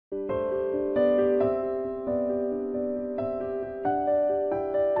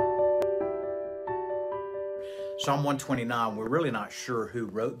Psalm 129, we're really not sure who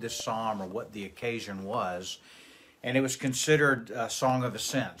wrote this psalm or what the occasion was. And it was considered a song of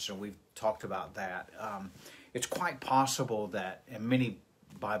ascent, so we've talked about that. It's quite possible that, and many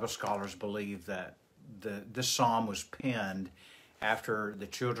Bible scholars believe that this psalm was penned after the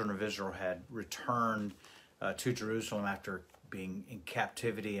children of Israel had returned to Jerusalem after being in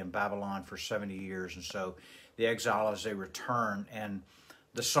captivity in Babylon for 70 years. And so the exile as they return. And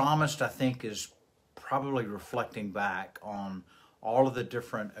the psalmist, I think, is probably reflecting back on all of the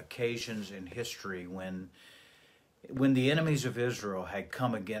different occasions in history when the enemies of Israel had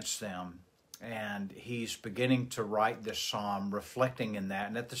come against them. And he's beginning to write this psalm reflecting in that.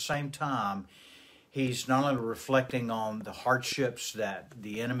 And at the same time, he's not only reflecting on the hardships that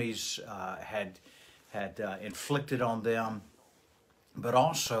the enemies had inflicted on them, but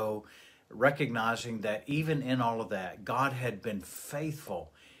also recognizing that even in all of that, God had been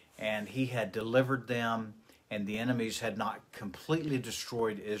faithful and he had delivered them, and the enemies had not completely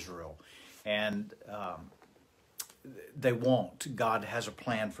destroyed Israel. And they won't. God has a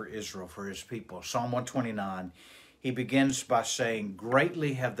plan for Israel, for his people. Psalm 129, he begins by saying,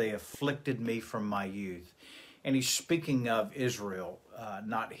 "Greatly have they afflicted me from my youth." And he's speaking of Israel,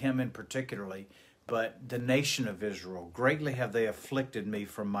 not him in particularly, but the nation of Israel. "Greatly have they afflicted me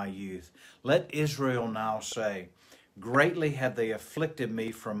from my youth. Let Israel now say, greatly have they afflicted me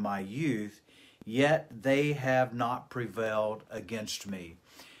from my youth, yet they have not prevailed against me."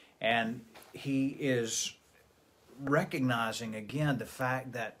 And he is recognizing again the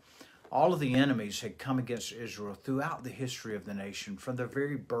fact that all of the enemies had come against Israel throughout the history of the nation, from their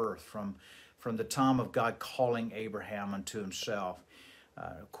very birth, from the time of God calling Abraham unto himself.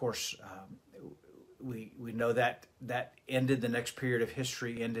 Of course, we know that ended, the next period of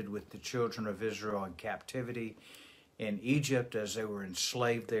history ended with the children of Israel in captivity in Egypt as they were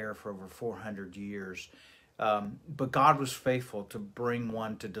enslaved there for over 400 years. But God was faithful to bring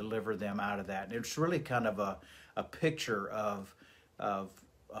one to deliver them out of that. And it's really kind of a picture of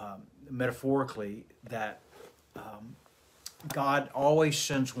metaphorically that God always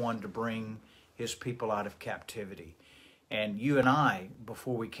sends one to bring his people out of captivity. And you and I,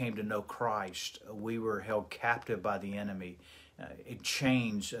 before we came to know Christ, we were held captive by the enemy, in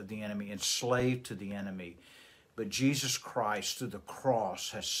chains of the enemy, enslaved to the enemy. But Jesus Christ, through the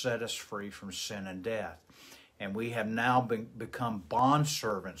cross, has set us free from sin and death. And we have now become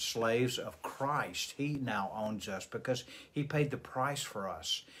bondservants, slaves of Christ. He now owns us because he paid the price for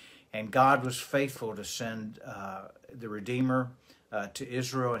us. And God was faithful to send the Redeemer to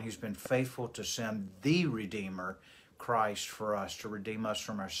Israel, and he's been faithful to send the Redeemer, Christ, for us, to redeem us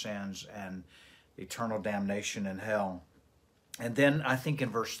from our sins and eternal damnation in hell. And then I think in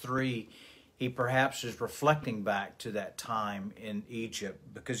verse 3, he perhaps is reflecting back to that time in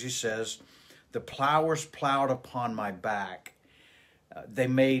Egypt, because he says, "The plowers plowed upon my back. They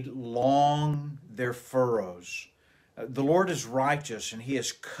made long their furrows. The Lord is righteous, and he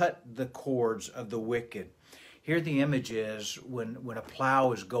has cut the cords of the wicked." Here the image is when a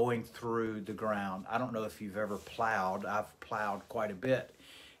plow is going through the ground. I don't know if you've ever plowed. I've plowed quite a bit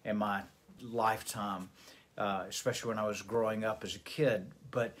in my lifetime, especially when I was growing up as a kid.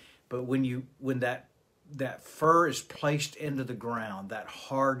 But when that fur is placed into the ground, that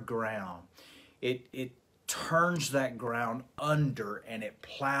hard ground, it turns that ground under, and it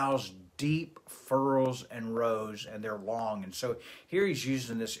plows deep furrows and rows, and they're long. And so here he's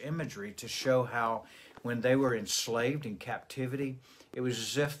using this imagery to show how when they were enslaved in captivity, it was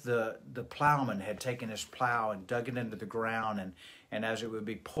as if the plowman had taken his plow and dug it into the ground, and as it would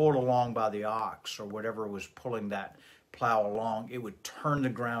be pulled along by the ox or whatever was pulling that plow along, it would turn the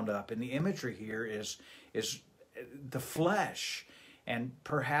ground up. And the imagery here is the flesh, and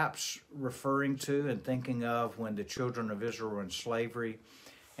perhaps referring to and thinking of when the children of Israel were in slavery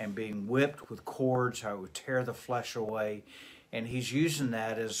and being whipped with cords, how it would tear the flesh away. And he's using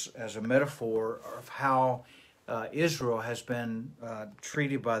that as a metaphor of how Israel has been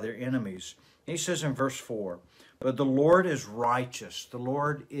treated by their enemies. And he says in verse 4, "But the Lord is righteous." The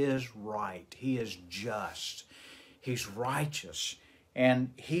Lord is right. He is just. He's righteous.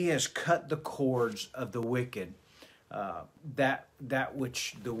 And he has cut the cords of the wicked. That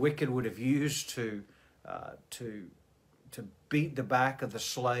which the wicked would have used to beat the back of the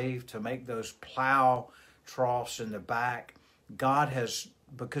slave, to make those plow troughs in the back. God has,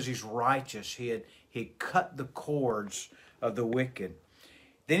 because he's righteous, he cut the cords of the wicked.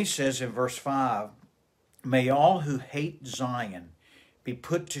 Then he says in verse 5, "May all who hate Zion be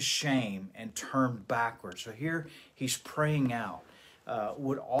put to shame and turned backwards." So here he's praying out.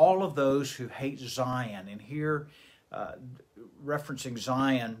 Would all of those who hate Zion, and here referencing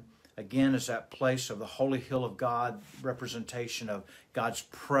Zion again, is that place of the holy hill of God, representation of God's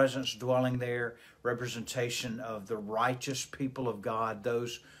presence dwelling there, representation of the righteous people of God,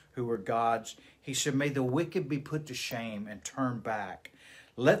 those who were God's. He said, may the wicked be put to shame and turn back.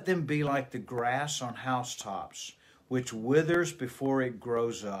 Let them be like the grass on housetops, which withers before it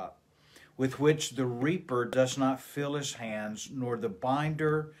grows up, with which the reaper does not fill his hands, nor the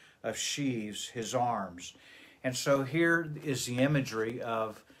binder of sheaves his arms. And so here is the imagery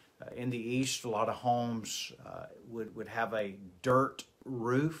of, in the East, a lot of homes would have a dirt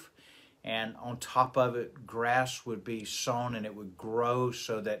roof, and on top of it, grass would be sown and it would grow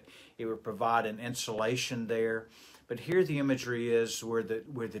so that it would provide an insulation there. But here the imagery is where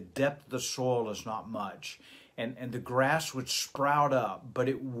the depth of the soil is not much. And the grass would sprout up, but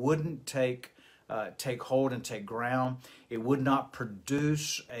it wouldn't take hold and take ground. It would not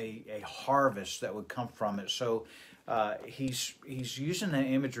produce a harvest that would come from it. So he's using that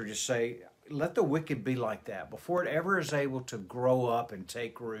imagery to say, let the wicked be like that. Before it ever is able to grow up and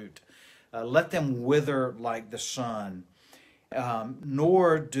take root, let them wither like the sun.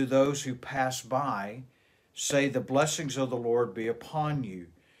 Nor do those who pass by say, the blessings of the Lord be upon you.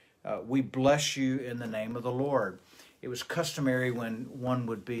 We bless you in the name of the Lord. It was customary when one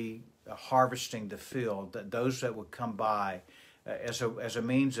would be harvesting the field, that those that would come by as a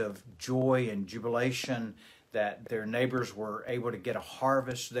means of joy and jubilation, that their neighbors were able to get a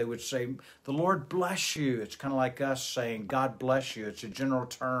harvest, they would say, the Lord bless you. It's kind of like us saying, God bless you. It's a general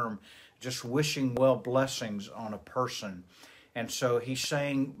term, just wishing well blessings on a person. And so he's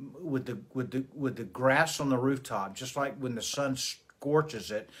saying with the grass on the rooftop, just like when the sun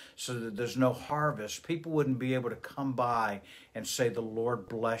scorches it so that there's no harvest, people wouldn't be able to come by and say, the Lord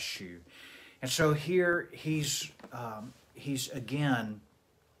bless you. And so here he's again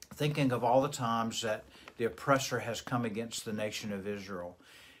thinking of all the times that the oppressor has come against the nation of Israel.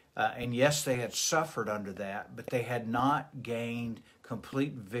 And yes, they had suffered under that, but they had not gained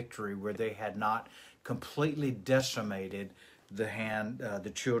complete victory, where they had not completely decimated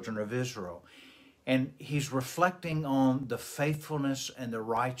the children of Israel. And he's reflecting on the faithfulness and the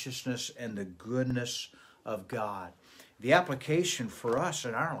righteousness and the goodness of God. The application for us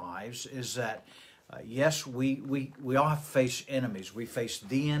in our lives is that, yes, we all have faced enemies. We face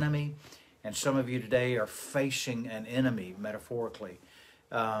the enemy, and some of you today are facing an enemy, metaphorically,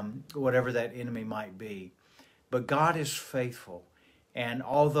 whatever that enemy might be. But God is faithful. And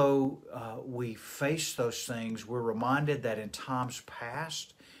although we face those things, we're reminded that in times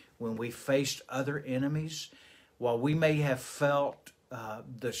past, when we faced other enemies, while we may have felt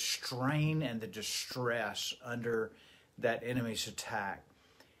the strain and the distress under that enemy's attack,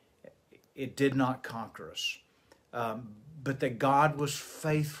 it did not conquer us. But that God was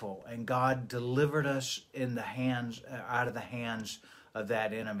faithful, and God delivered us out of the hands of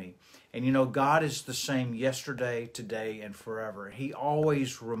that enemy. And you know, God is the same yesterday, today, and forever. He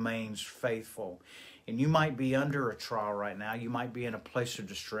always remains faithful. And you might be under a trial right now. You might be in a place of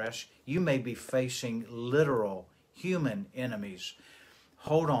distress. You may be facing literal human enemies.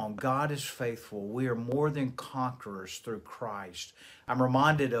 Hold on, God is faithful. We are more than conquerors through Christ. I'm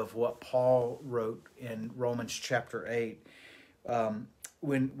reminded of what Paul wrote in Romans chapter 8,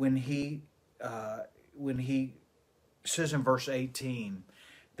 when he says in verse 18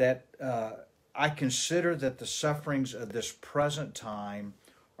 that I consider that the sufferings of this present time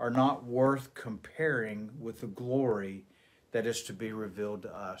are not worth comparing with the glory that is to be revealed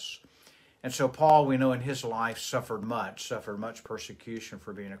to us. And so Paul, we know in his life, suffered much persecution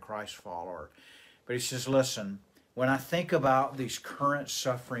for being a Christ follower. But he says, listen, when I think about these current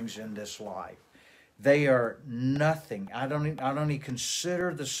sufferings in this life, they are nothing. I don't even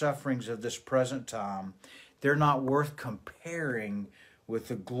consider the sufferings of this present time. They're not worth comparing with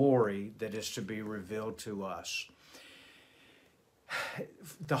the glory that is to be revealed to us.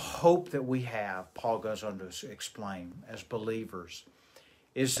 The hope that we have, Paul goes on to explain, as believers,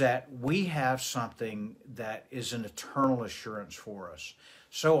 is that we have something that is an eternal assurance for us.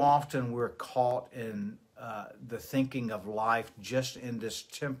 So often we're caught in the thinking of life just in this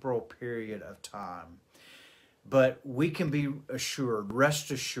temporal period of time. But we can be assured,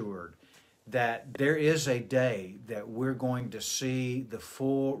 rest assured, that there is a day that we're going to see the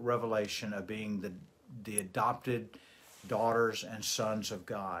full revelation of being the adopted daughters and sons of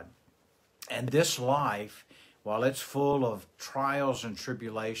God. And this life, while it's full of trials and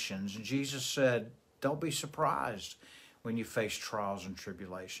tribulations, Jesus said, don't be surprised when you face trials and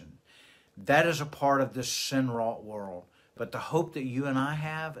tribulation. That is a part of this sin-wrought world. But the hope that you and I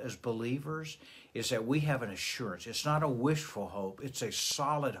have as believers is that we have an assurance. It's not a wishful hope. It's a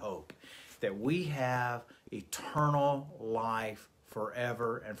solid hope that we have eternal life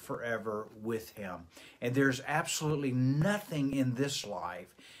forever and forever with him. And there's absolutely nothing in this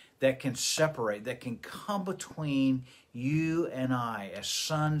life that can separate, that can come between you and I as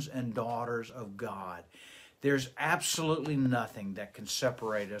sons and daughters of God. There's absolutely nothing that can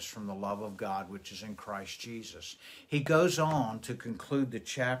separate us from the love of God, which is in Christ Jesus. He goes on to conclude the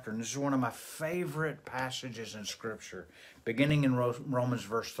chapter, and this is one of my favorite passages in Scripture, beginning in Romans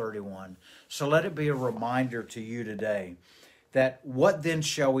verse 31. So let it be a reminder to you today that what then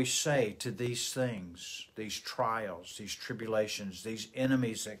shall we say to these things, these trials, these tribulations, these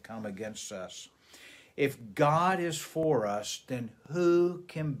enemies that come against us? If God is for us, then who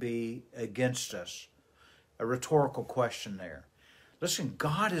can be against us? A rhetorical question there. Listen,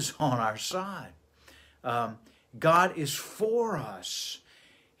 God is on our side. God is for us.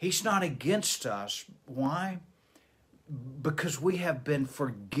 He's not against us. Why? Because we have been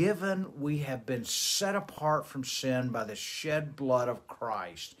forgiven. We have been set apart from sin by the shed blood of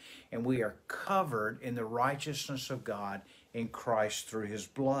Christ. And we are covered in the righteousness of God in Christ through his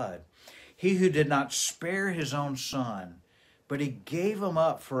blood. He who did not spare his own son, but he gave him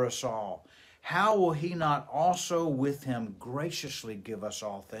up for us all, how will he not also with him graciously give us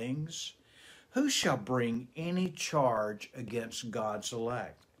all things? Who shall bring any charge against God's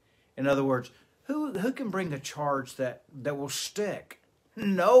elect? In other words, who can bring a charge that will stick?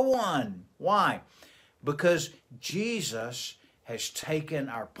 No one. Why? Because Jesus has taken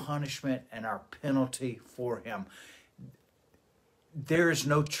our punishment and our penalty for him. There is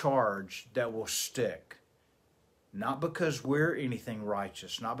no charge that will stick. Not because we're anything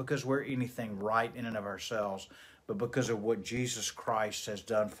righteous, not because we're anything right in and of ourselves, but because of what Jesus Christ has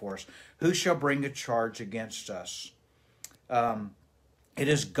done for us. Who shall bring a charge against us? It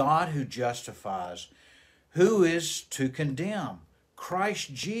is God who justifies. Who is to condemn?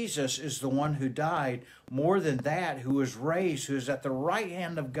 Christ Jesus is the one who died. More than that, who was raised, who is at the right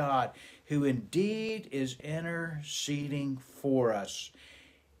hand of God, who indeed is interceding for us.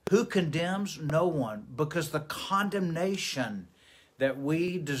 Who condemns? No one, because the condemnation that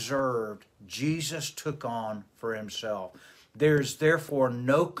we deserved, Jesus took on for himself. There is therefore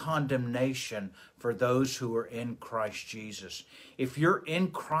no condemnation for those who are in Christ Jesus. If you're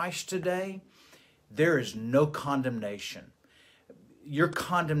in Christ today, there is no condemnation. Your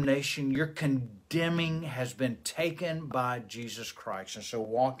condemnation, your condemning has been taken by Jesus Christ. And so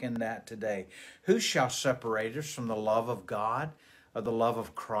walk in that today. Who shall separate us from the love of God, of the love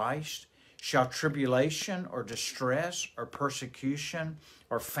of Christ? Shall tribulation or distress or persecution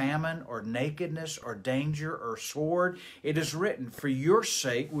or famine or nakedness or danger or sword? It is written, for your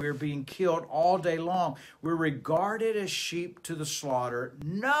sake we are being killed all day long. We're regarded as sheep to the slaughter.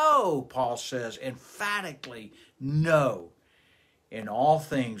 No, Paul says emphatically, no. In all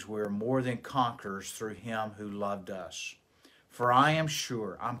things we are more than conquerors through him who loved us. For I am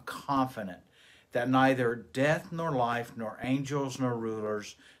sure, I'm confident, that neither death nor life, nor angels nor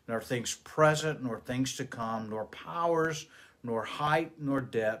rulers, nor things present nor things to come, nor powers, nor height nor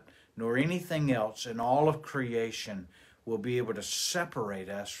depth, nor anything else in all of creation will be able to separate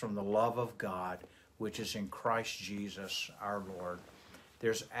us from the love of God, which is in Christ Jesus our Lord.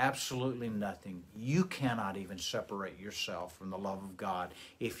 There's absolutely nothing. You cannot even separate yourself from the love of God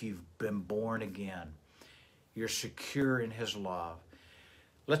if you've been born again. You're secure in his love.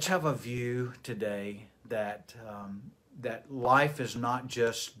 Let's have a view today that that life is not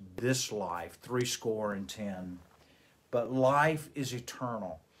just this life, 70, but life is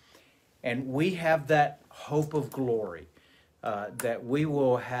eternal. And we have that hope of glory, that we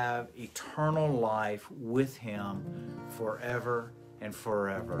will have eternal life with him forever and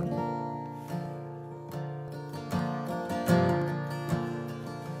forever.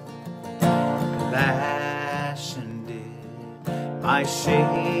 Alas, indeed, my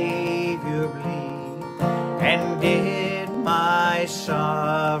Savior bleed, and did my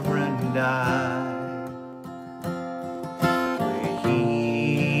sovereign die? Will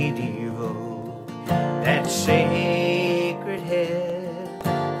he devote that sacred head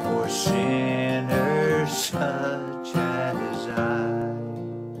for sinners such as I?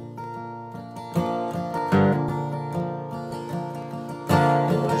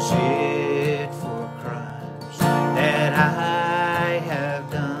 Was it for crimes that I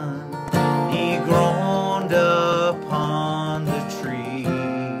have done? He groaned upon the tree.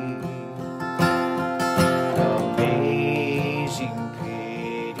 Amazing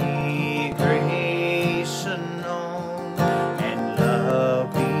pity, grace unknown, and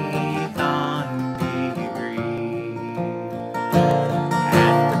love beyond degree.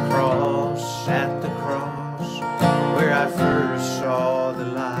 At the cross, where I first saw the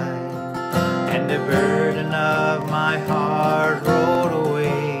light, and the burden of my heart rolled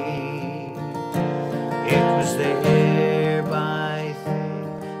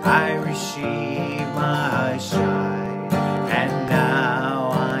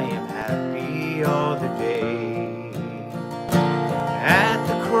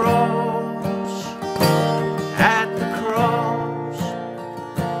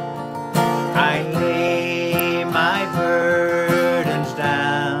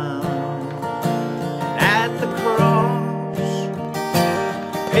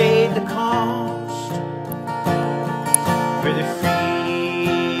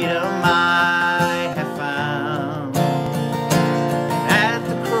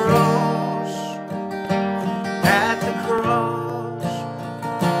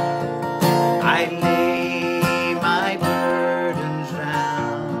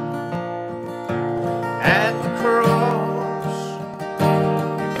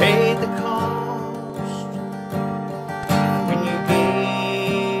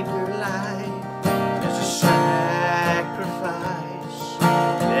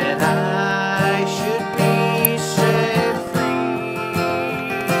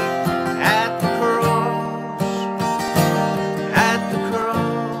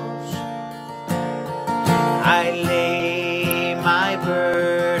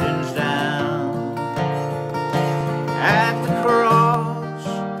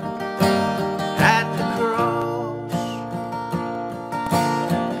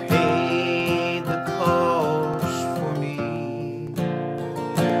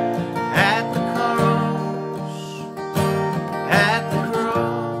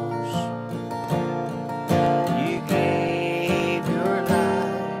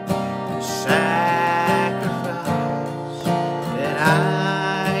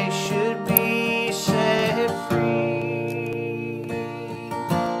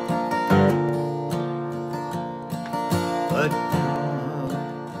but love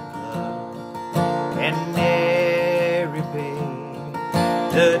can never repay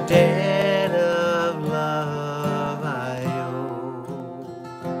the debt of love I owe.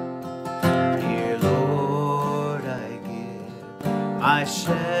 Dear Lord, I give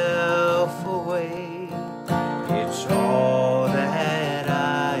myself away. It's all that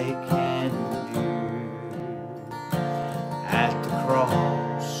I can do. At the cross,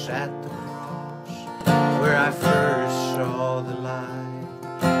 where I first saw the light,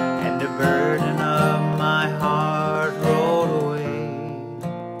 and the burden of my heart rolled away.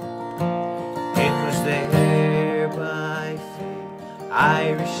 It was there by faith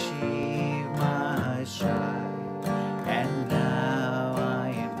I received my sight, and now I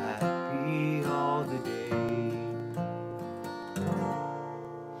am happy all the day.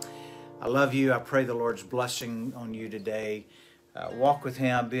 I love you. I pray the Lord's blessing on you today. Walk with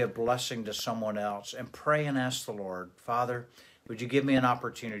Him, be a blessing to someone else, and pray and ask the Lord, Father, would you give me an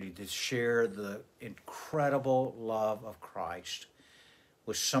opportunity to share the incredible love of Christ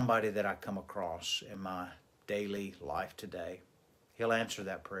with somebody that I come across in my daily life today? He'll answer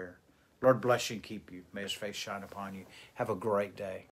that prayer. Lord bless you and keep you. May His face shine upon you. Have a great day.